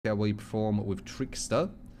How will you perform with Trickster?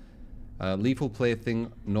 Lethal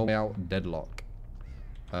Plaything, No Way Out, Deadlock.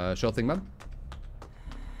 Sure thing, man.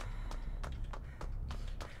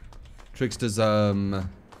 Trickster's, oh,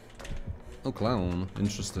 clown.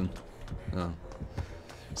 Interesting. Oh.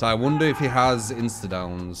 So I wonder if he has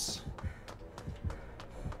insta-downs.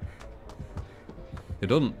 He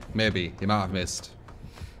doesn't. Maybe. He might have missed.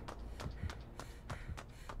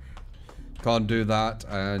 Can't do that,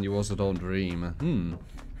 and you also don't dream.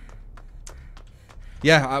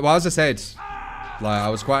 Yeah, well, as I said, like, I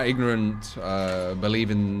was quite ignorant,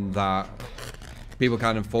 believing that people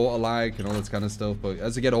kind of thought alike and all this kind of stuff. But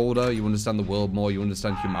as you get older, you understand the world more, you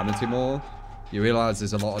understand humanity more. You realize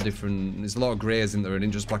there's a lot of different, there's a lot of greys in there and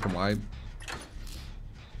in just black and white.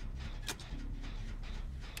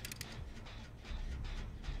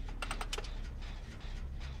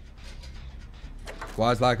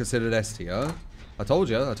 Why is that considered S tier? I told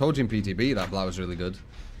you in PTB that was really good.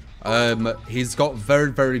 He's got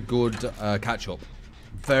very, very good catch-up.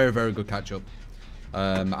 Very, very good catch-up.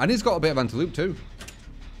 And he's got a bit of anti-loop too.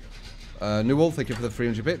 New Wolf, thank you for the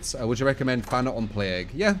 300 bits. Would you recommend Fan on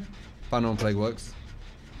Plague? Yeah, Fan on Plague works.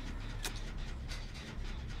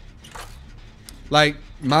 Like,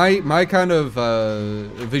 my kind of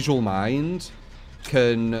visual mind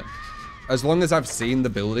can, as long as I've seen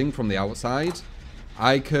the building from the outside,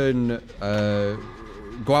 I can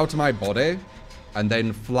go out to my body and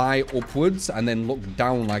then fly upwards and then look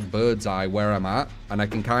down like bird's eye where I'm at, and I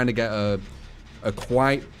can kind of get a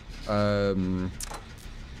quite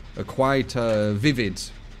vivid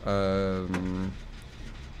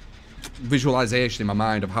visualization in my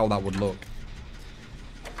mind of how that would look.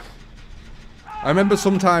 I remember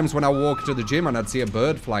sometimes when I walk to the gym and I'd see a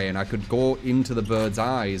bird flying, I could go into the bird's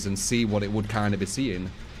eyes and see what it would kind of be seeing.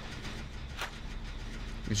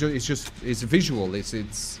 It's visual.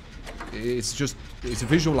 It's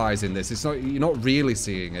visualizing this. It's not, you're not really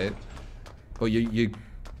seeing it, but you're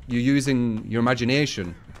using your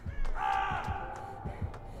imagination.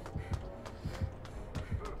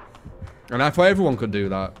 And I thought everyone could do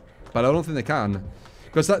that, but I don't think they can,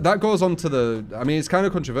 because that goes on to the, I mean, it's kind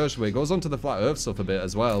of controversial, but it goes on to the flat earth stuff a bit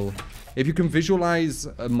as well. If you can visualize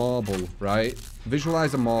a marble, right?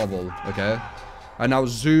 Visualize a marble, okay? And now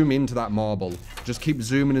zoom into that marble. Just keep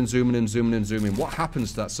zooming and zooming and zooming and zooming. What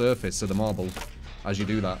happens to that surface of the marble as you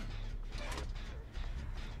do that?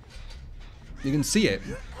 You can see it.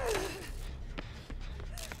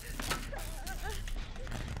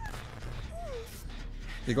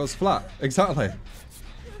 It goes flat. Exactly.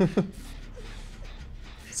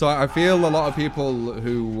 So I feel a lot of people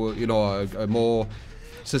who, you know, are more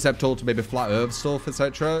susceptible to maybe flat earth stuff,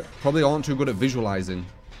 etc., probably aren't too good at visualizing.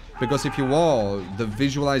 Because if you are, the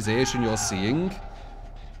visualization you're seeing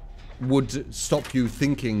would stop you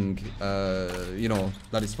thinking, you know,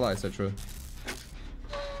 that it's flat, etc.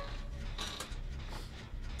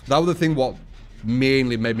 That was the thing what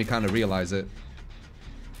mainly made me kind of realize it.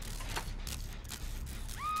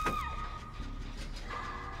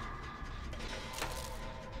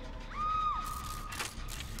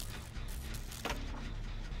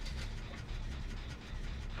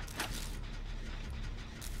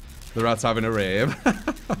 The rat's having a rave.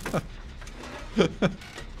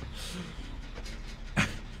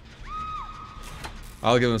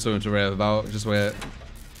 I'll give him something to rave about. Just wait.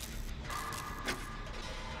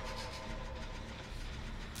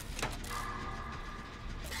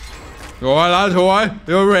 Alright, lads, alright.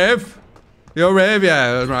 You're a rave? You're a rave,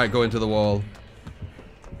 yeah. Right, go into the wall.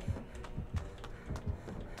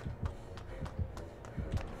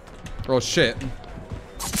 Oh, shit.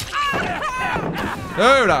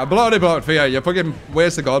 Oh, that bloody block for you. You fucking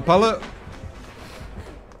waste the god pallet.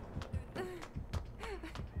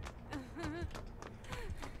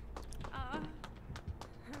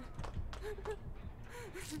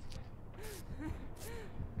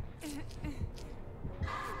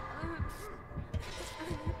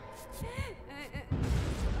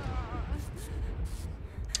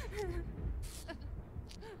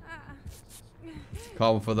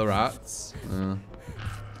 Call for the rats.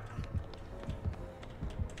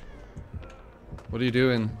 What are you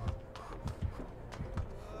doing?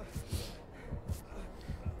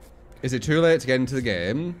 Is it too late to get into the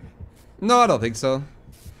game? No, I don't think so.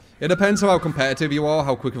 It depends on how competitive you are,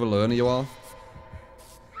 how quick of a learner you are.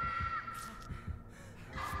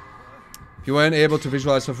 If you weren't able to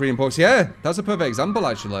visualize for free in posts, yeah, that's a perfect example,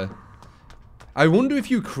 actually. I wonder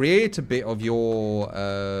if you create a bit of your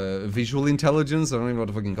visual intelligence, I don't even know what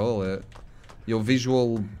to fucking call it. Your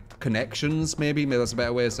visual connections, maybe that's a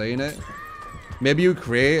better way of saying it. Maybe you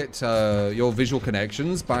create your visual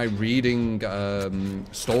connections by reading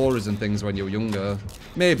stories and things when you're younger.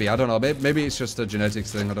 Maybe, I don't know. Maybe it's just a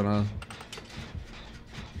genetics thing, I don't know.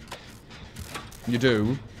 You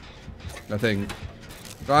do, I think.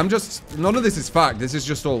 I'm just, none of this is fact. This is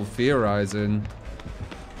just all theorizing.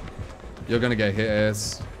 You're gonna get hit,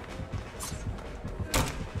 Ace.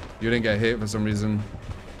 You didn't get hit for some reason.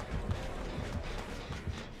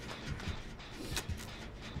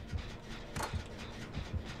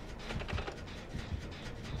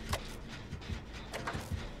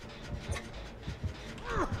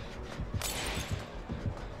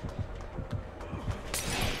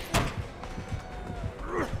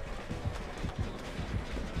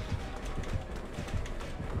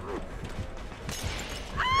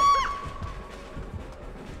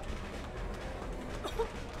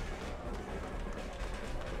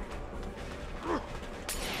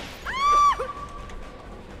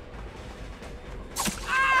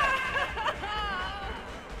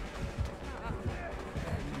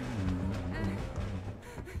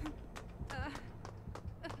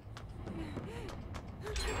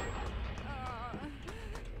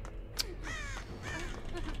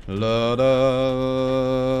 La da,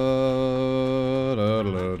 da,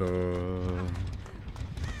 da, da.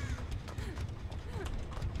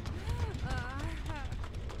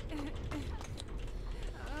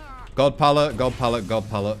 God pallet, God pallet, God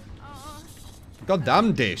pallet. God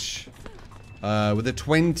damn dish. With the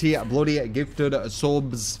 20 bloody gifted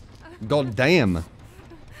subs. God damn. I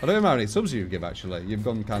don't know how many subs you give actually. You've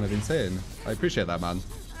gone kind of insane. I appreciate that, man.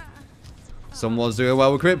 Someone's doing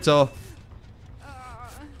well with crypto.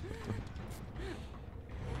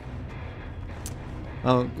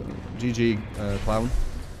 Oh, GG, clown.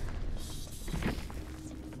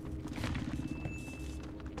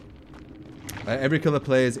 Every killer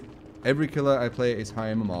I play is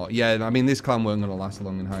high MMR. Yeah, I mean, this clown weren't gonna last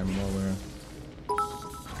long in high MMR, were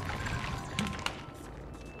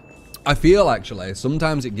I feel, actually,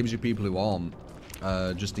 sometimes it gives you people who aren't,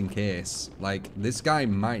 just in case. Like, this guy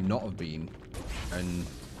might not have been, and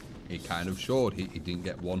he kind of showed he didn't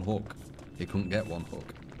get one hook. He couldn't get one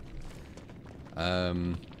hook.